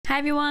Hi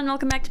everyone,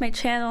 welcome back to my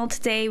channel.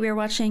 Today we are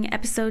watching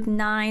episode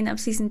 9 of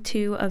season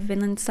 2 of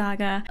Vinland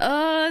Saga.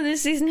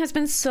 This season has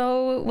been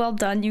so well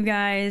done, you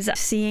guys.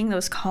 Seeing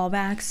those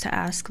callbacks to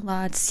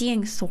Askeladd,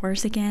 seeing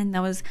Thor's again,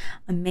 that was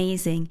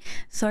amazing.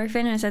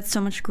 Thorfinn has had so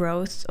much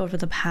growth over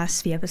the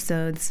past few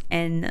episodes,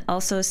 and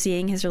also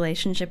seeing his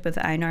relationship with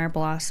Einar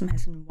blossom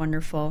has been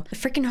wonderful. The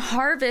freaking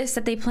harvest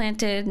that they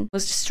planted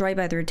was destroyed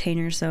by the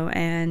retainers though,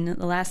 and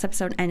the last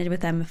episode ended with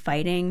them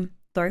fighting.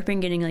 Thorfinn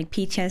getting like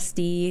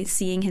PTSD,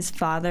 seeing his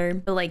father,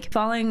 but like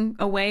falling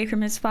away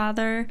from his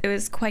father. It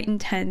was quite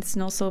intense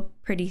and also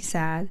pretty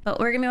sad. But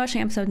we're gonna be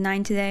watching episode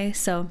 9 today,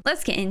 so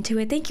let's get into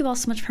it. Thank you all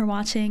so much for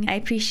watching. I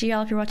appreciate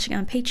y'all if you're watching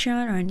on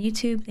Patreon or on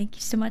YouTube. Thank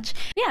you so much.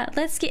 Yeah,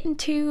 let's get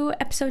into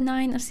episode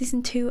 9 of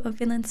season 2 of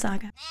Vinland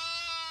Saga.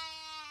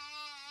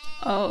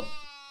 Oh.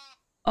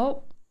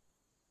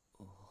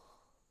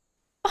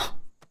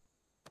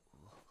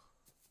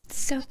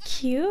 So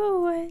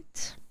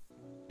cute.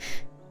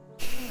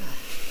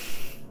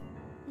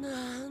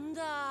 なん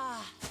だ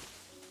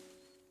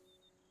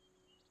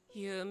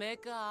夢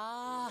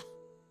か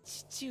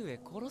父上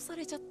殺さ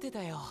れちゃって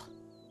たよ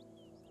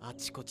あ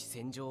ちこち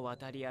戦場を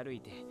渡り歩い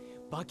て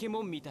バケ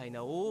モンみたい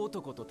な大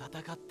男と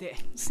戦って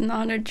It's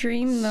not a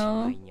dream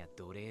though. には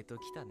奴隷と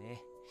来たね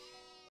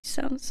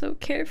Sounds so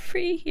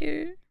carefree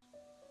here.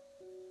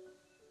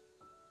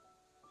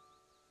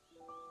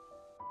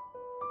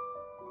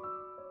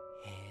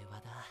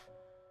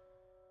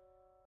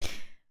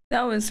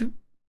 That was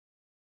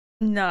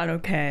not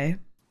okay.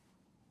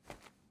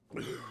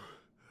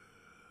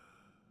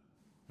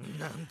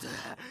 なんだ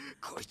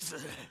こいつ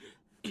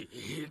い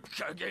い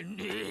加減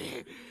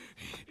に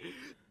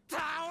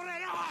倒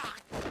れろ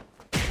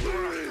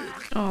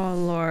Oh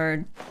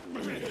Lord.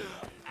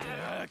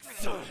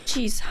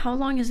 Jeez, how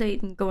long is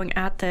Aiden going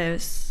at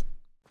this?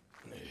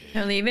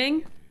 They're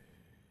leaving?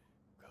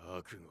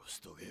 覚悟し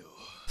とけよ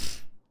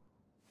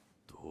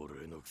奴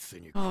隷のく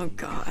せに Oh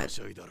God.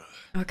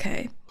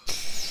 Okay.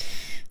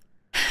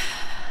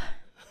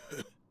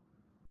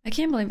 I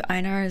can't believe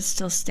Einar is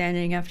still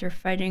standing after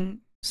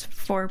fighting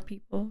 4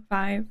 people.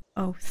 5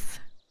 oath.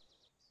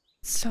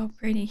 So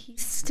pretty.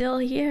 He's still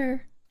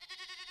here.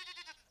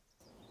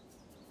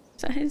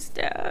 Is that his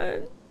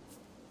dad?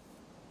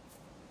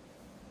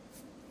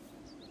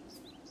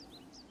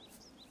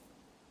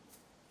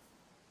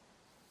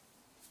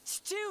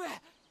 Chichue!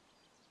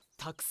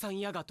 たくさん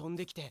矢が飛ん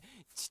できて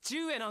父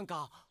上なん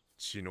か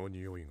血の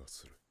匂いが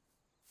する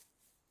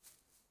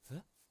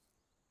え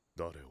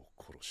誰を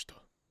殺した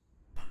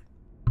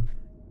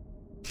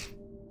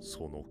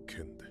その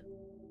剣で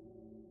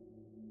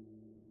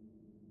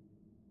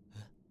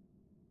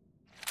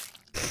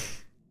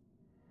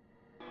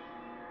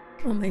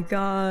Oh my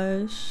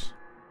gosh.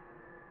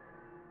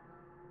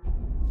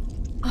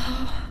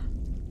 Oh.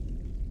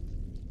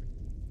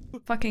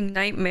 Fucking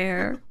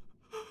nightmare.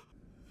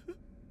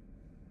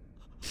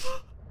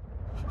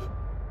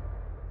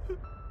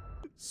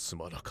 す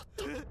まなかっ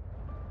た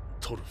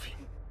トルフィ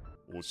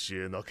ン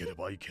教えなけれ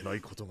ばいけな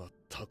いことが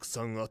たく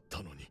さんあっ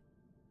たのに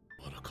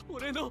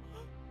俺の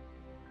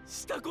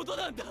したこと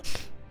なんだ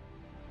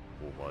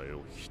お前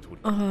を一人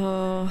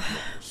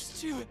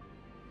父上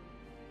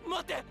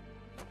待って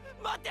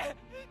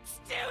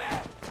父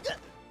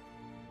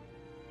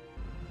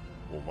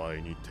上お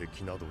前に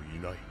敵などい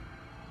ない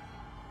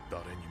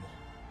誰にも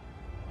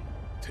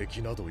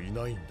敵などい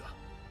ないんだ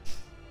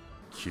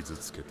傷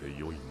つけて良い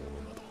もの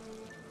など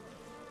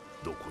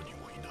どこに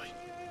もいない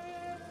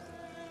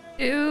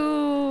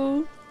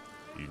Ew.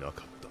 いな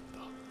かったんだ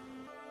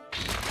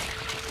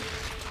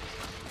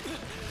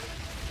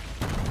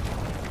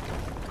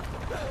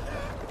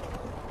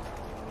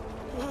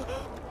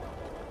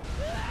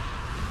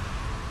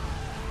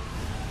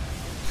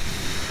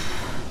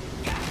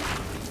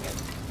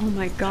Oh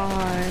my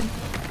God.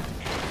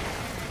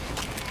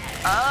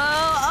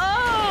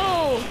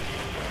 Oh!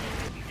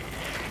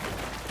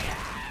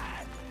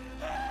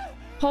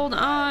 Hold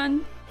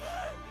on.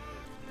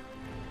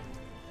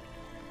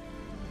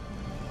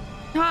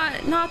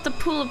 Not the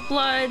pool of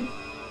blood.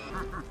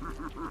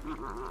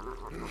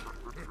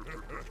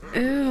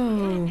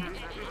 Ew.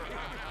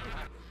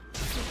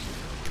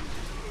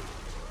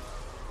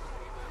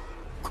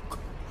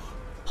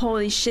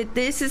 Holy shit,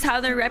 this is how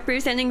they're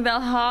representing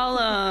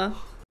Valhalla.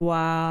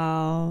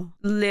 Wow.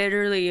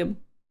 Literally a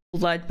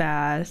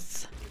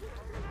bloodbath.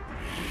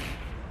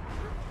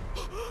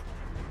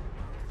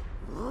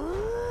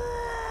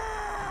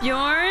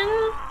 Bjorn?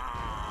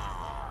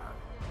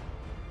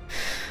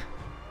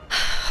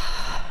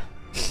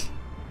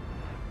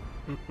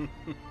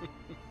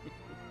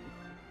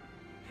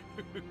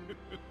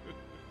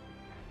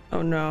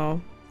 Oh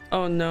no.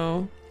 Oh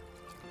no.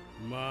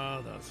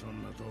 まだそ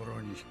んなとこ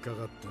ろに引っか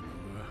かったの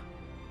が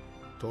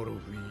トル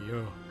フィン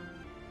よ。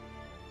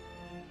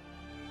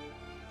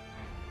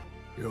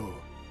よう、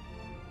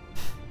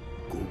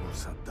ご無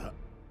沙汰。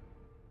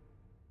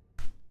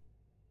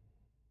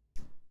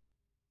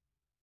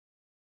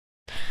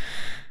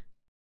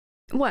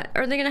What?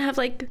 Are they gonna have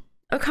like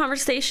a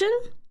conversation?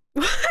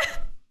 What?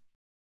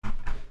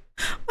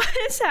 What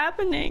is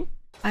happening?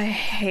 I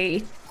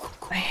hate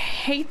I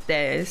hate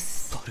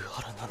this.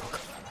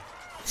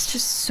 It's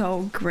just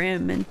so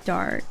grim and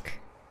dark.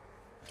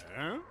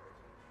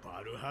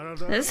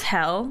 This is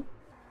hell.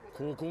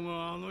 ここ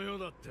があの世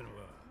だってのが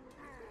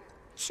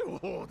冗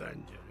談じゃ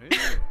ねえ。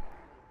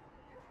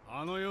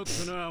あの世っ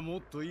てのはも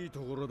っといい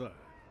ところだ。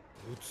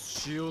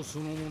写しよそ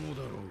のもの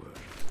だろうが。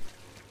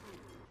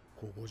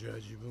ここじゃ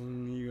自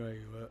分以外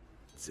は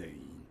全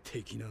員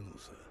敵なの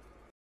さ。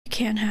We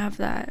can't have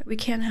that. We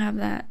can't have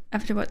that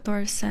after what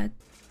Thor said.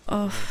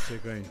 Oh. 世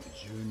界の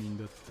住人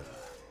だった。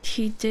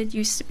He did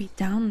used to be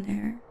down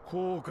there.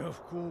 幸か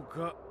不幸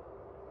か。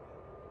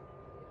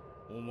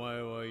お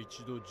前は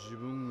一度自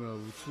分がう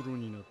つろ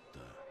になった。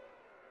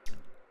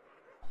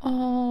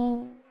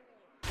Oh.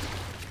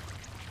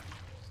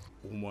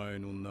 お前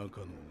の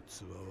中の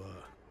器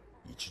は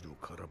一度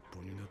空っ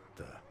ぽになっ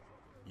た。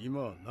今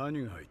は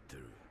何が入って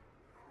る？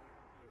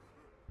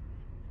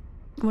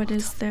 What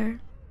is there?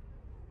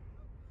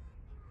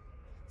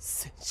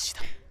 戦士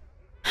だ。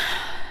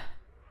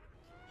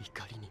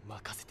怒りに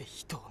任せて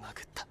人を殴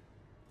った。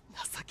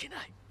情け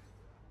ない。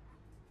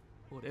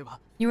俺は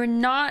You are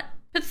not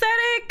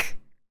pathetic!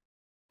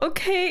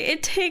 Okay,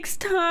 it takes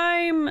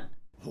time.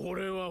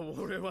 俺は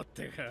っ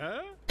てかや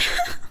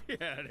れ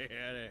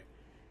やれ。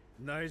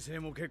内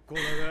政も結構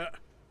だが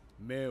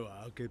目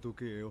は開けと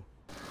けよ。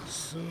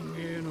す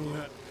げえの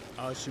が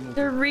足元。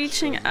 They're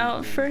reaching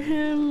out for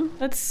him.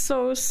 That's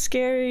so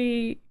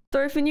scary.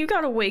 Thorfinn, you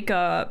gotta wake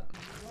up.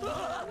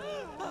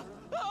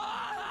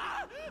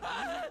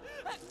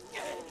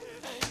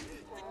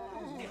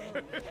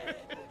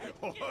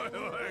 おいおい、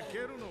蹴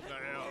るのかよ。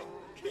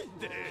ひ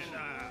でえな。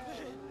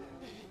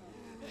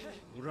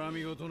恨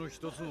み事の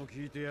一つも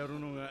聞いてやる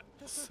のが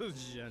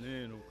筋じゃね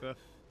えのか。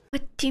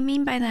What do you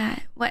mean by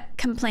that? What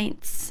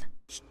complaints?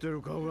 知って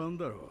る顔があん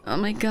だろ。 Oh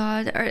my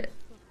god, are...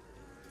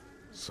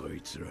 そ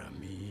いつら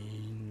み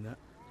んな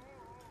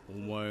お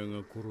前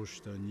が殺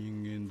した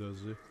人間だ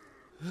ぜ。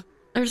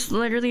 There's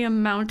literally a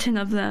mountain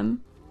of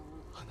them.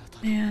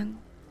 Man.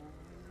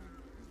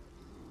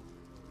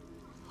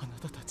 あな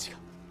たたちが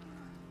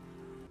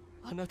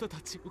あなたた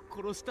ちを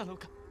殺したの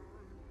か。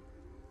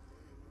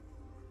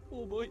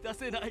思い出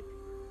せない。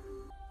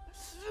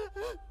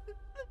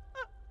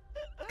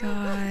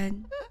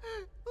 God.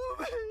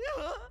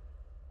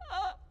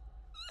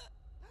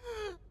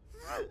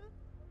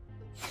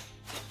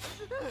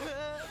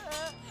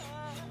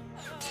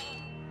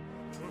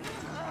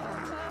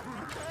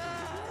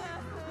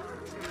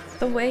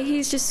 The way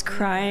he's just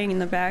crying in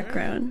the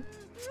background.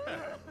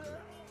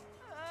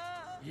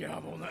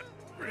 野暮な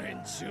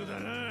連中だ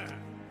な。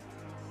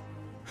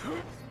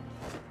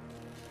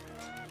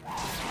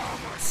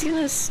 He's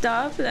gonna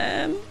stop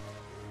them.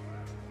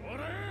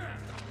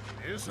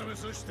 メソメ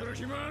ソしてる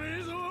暇はね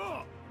えぞ。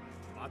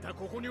また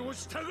ここに落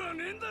ちたが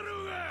ねえんだ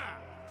ろうが。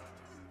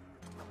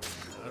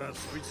なら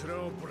そいつら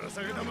をぶら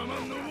下げたまま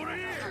登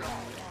れ。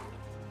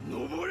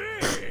登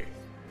れ。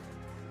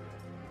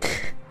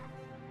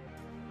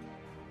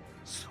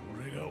そ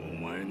れがお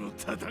前の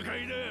戦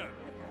いだ。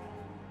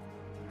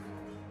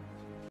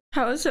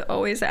 How is it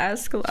always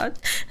Askeladd?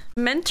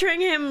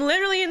 Mentoring him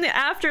literally in the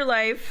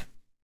afterlife.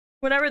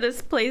 Whatever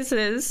this place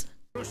is.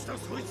 した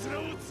そいつら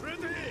を連れ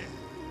て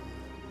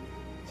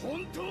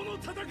本当の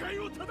戦い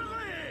を戦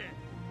え。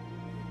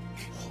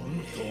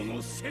本当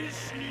の戦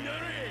士になれ。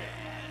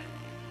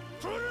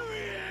トルウィ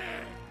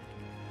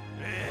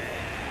エ。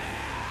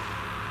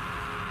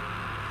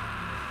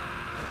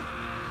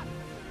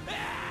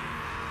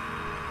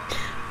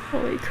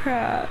Holy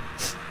crap.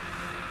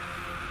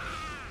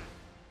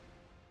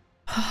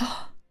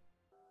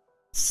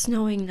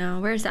 Snowing now.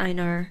 Where's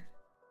Einar?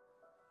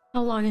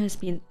 How long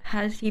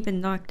has he been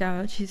knocked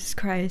out? Jesus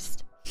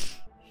Christ.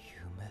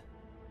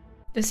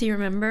 Does he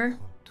remember?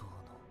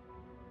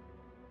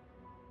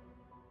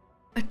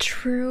 A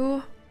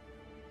true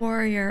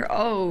warrior.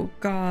 Oh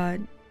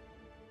god.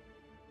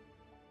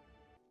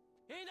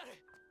 エイ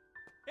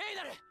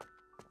ナル、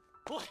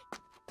おい、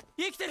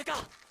生きてるか。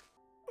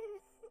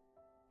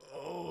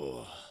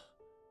おう、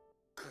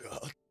勝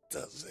った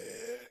ぜ、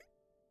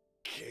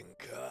喧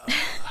嘩。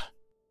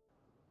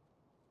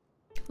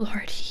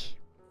Lordy.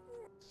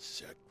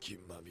 借金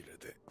まみれ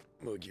で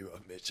麦は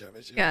めちゃ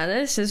めちゃ。 Yeah,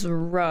 this is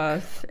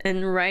rough.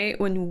 And right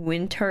when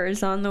winter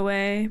is on the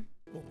way.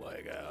 お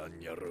前があん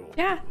やろう。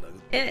 Yeah,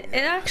 it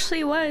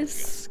actually was.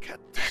 スカッ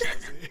とした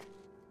ぜ。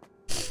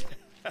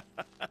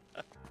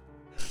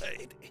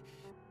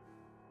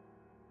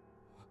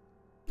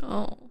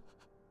Oh.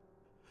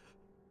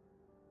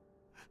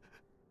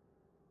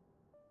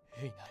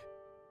 エイナル、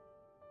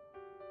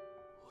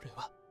俺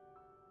は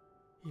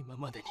今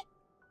までに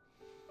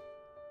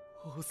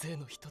大勢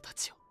の人た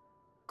ちを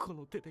こ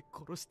の手で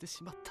殺して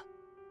しまった。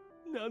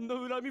何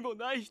の恨みも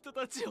ない人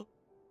たちを。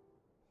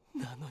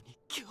なのに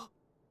今日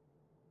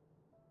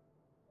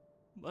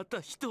ま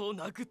た人を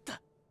殴っ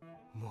た。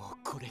も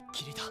うこれっ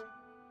きりだ。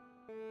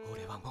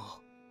俺はもう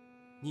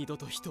二度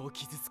と人を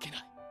傷つけない。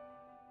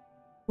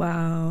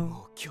 Wow.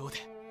 もう今日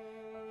で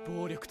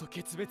暴力と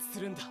決別す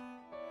るんだ。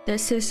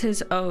 This is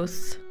his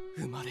oath.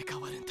 生まれ変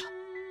わるんだ。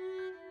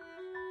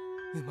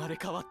生まれ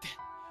変わって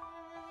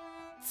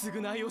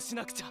償いをし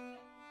なくちゃ。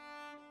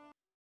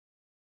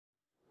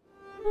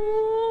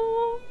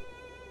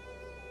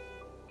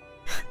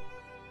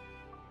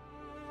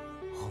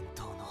本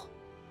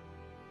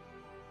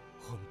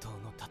当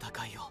の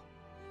戦いを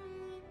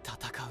戦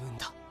うん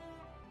だ。よ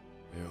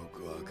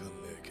くわかんね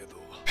えけど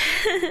よ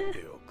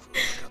く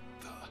わかっ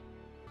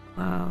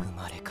た。Wow. 生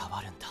まれ変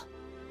わるんだ。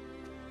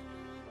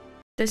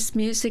This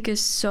music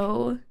is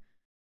so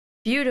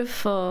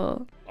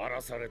beautiful. 荒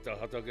らされた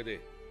畑で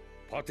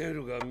パテー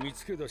ルが見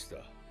つけ出した。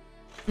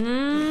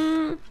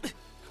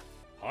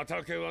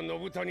畑は信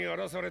太に荒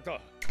らされた。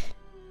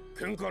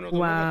喧嘩の動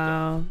画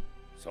だった。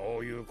そ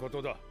ういうこ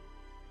とだ。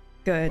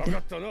Good. わか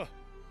ったな。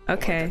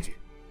Okay.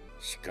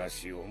 しか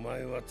しお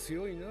前は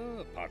強いな、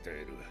パテ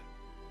ール。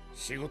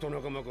仕事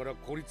仲間から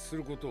孤立す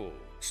ることを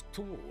ちっ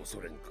とも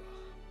恐れんか。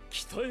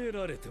鍛え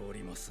られてお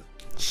ります。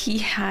He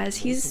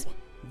has. He's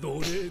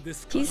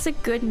a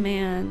good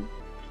man.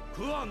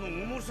 クワの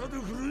重さで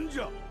振るんじ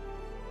ゃ。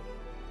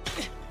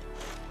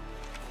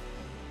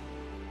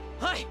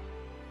はい。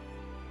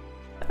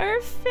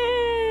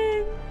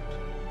Orphan.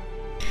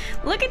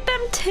 Look at them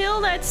till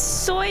that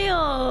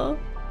soil.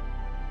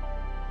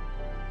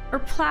 Or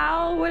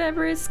plow,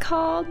 whatever it's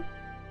called.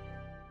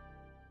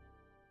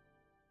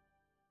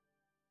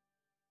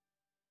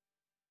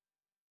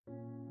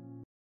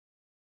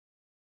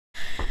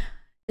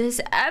 This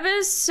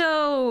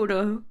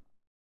episode,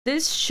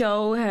 this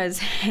show has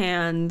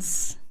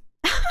hands.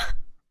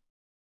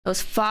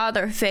 Those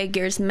father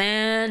figures,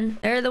 man.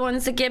 They're the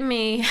ones that get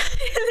me in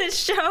this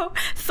show.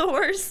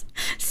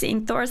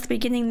 Seeing Thor's at the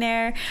beginning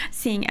there,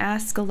 seeing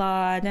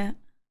Askeladd,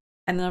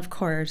 and then of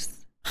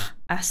course,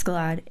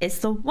 Askeladd is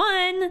the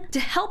one to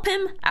help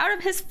him out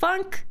of his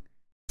funk,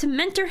 to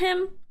mentor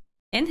him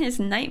in his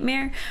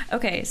nightmare.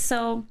 Okay,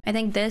 so I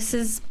think this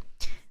is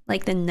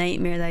like the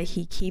nightmare that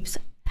he keeps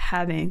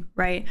having,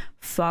 right?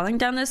 Falling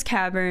down this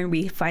cavern.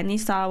 We finally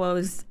saw what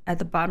was at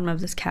the bottom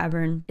of this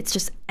cavern. It's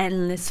just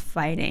endless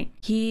fighting.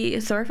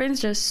 Thorfinn's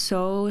just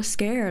so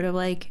scared of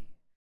like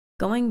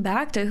going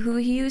back to who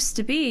he used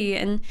to be,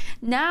 and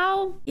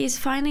now he's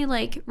finally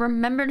like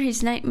remembered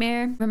his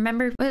nightmare,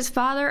 remembered what his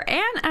father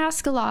and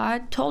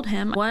Askeladd told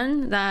him.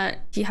 One,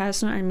 that he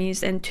has no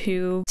enemies, and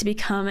two, to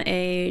become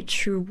a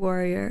true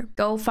warrior.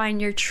 Go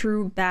find your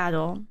true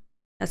battle.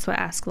 That's what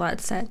Askeladd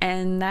said.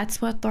 And that's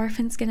what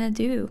Thorfinn's gonna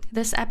do.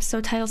 This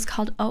episode title is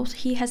called Oath.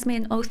 He has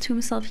made an oath to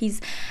himself.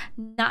 He's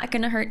not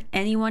gonna hurt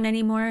anyone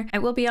anymore. I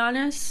will be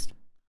honest,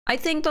 I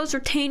think those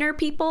retainer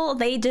people,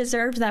 they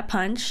deserve that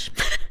punch.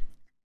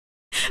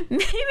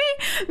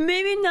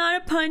 maybe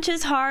not a punch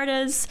as hard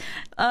as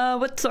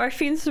what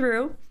Thorfinn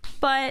threw,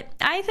 but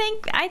I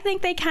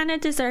think they kind of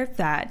deserve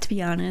that, to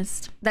be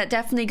honest. That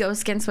definitely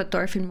goes against what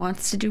Thorfinn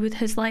wants to do with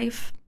his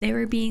life. They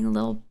were being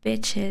little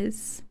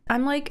bitches.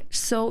 I'm like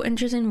so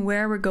interested in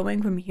where we're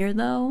going from here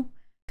though,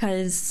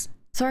 because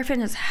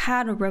Thorfinn has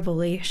had a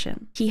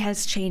revelation. He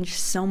has changed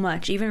so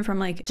much, even from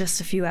like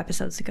just a few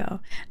episodes ago.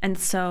 And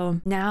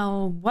so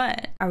now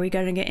what? Are we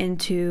going to get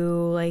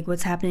into like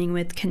what's happening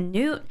with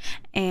Canute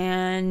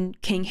and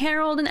King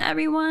Harold and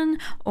everyone?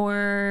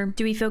 Or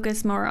do we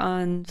focus more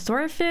on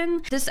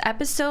Thorfinn? This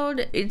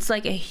episode, it's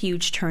like a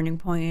huge turning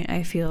point,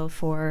 I feel,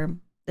 for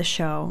the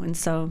show. And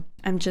so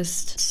I'm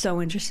just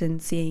so interested in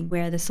seeing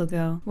where this will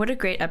go. What a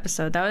great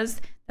episode. That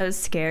was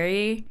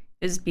scary.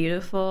 It was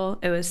beautiful.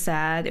 It was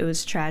sad. It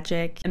was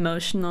tragic,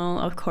 emotional,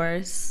 of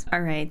course. All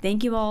right.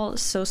 Thank you all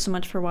so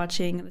much for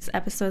watching this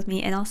episode with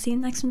me, and I'll see you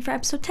next one for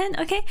episode 10.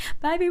 Okay.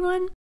 Bye,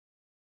 everyone.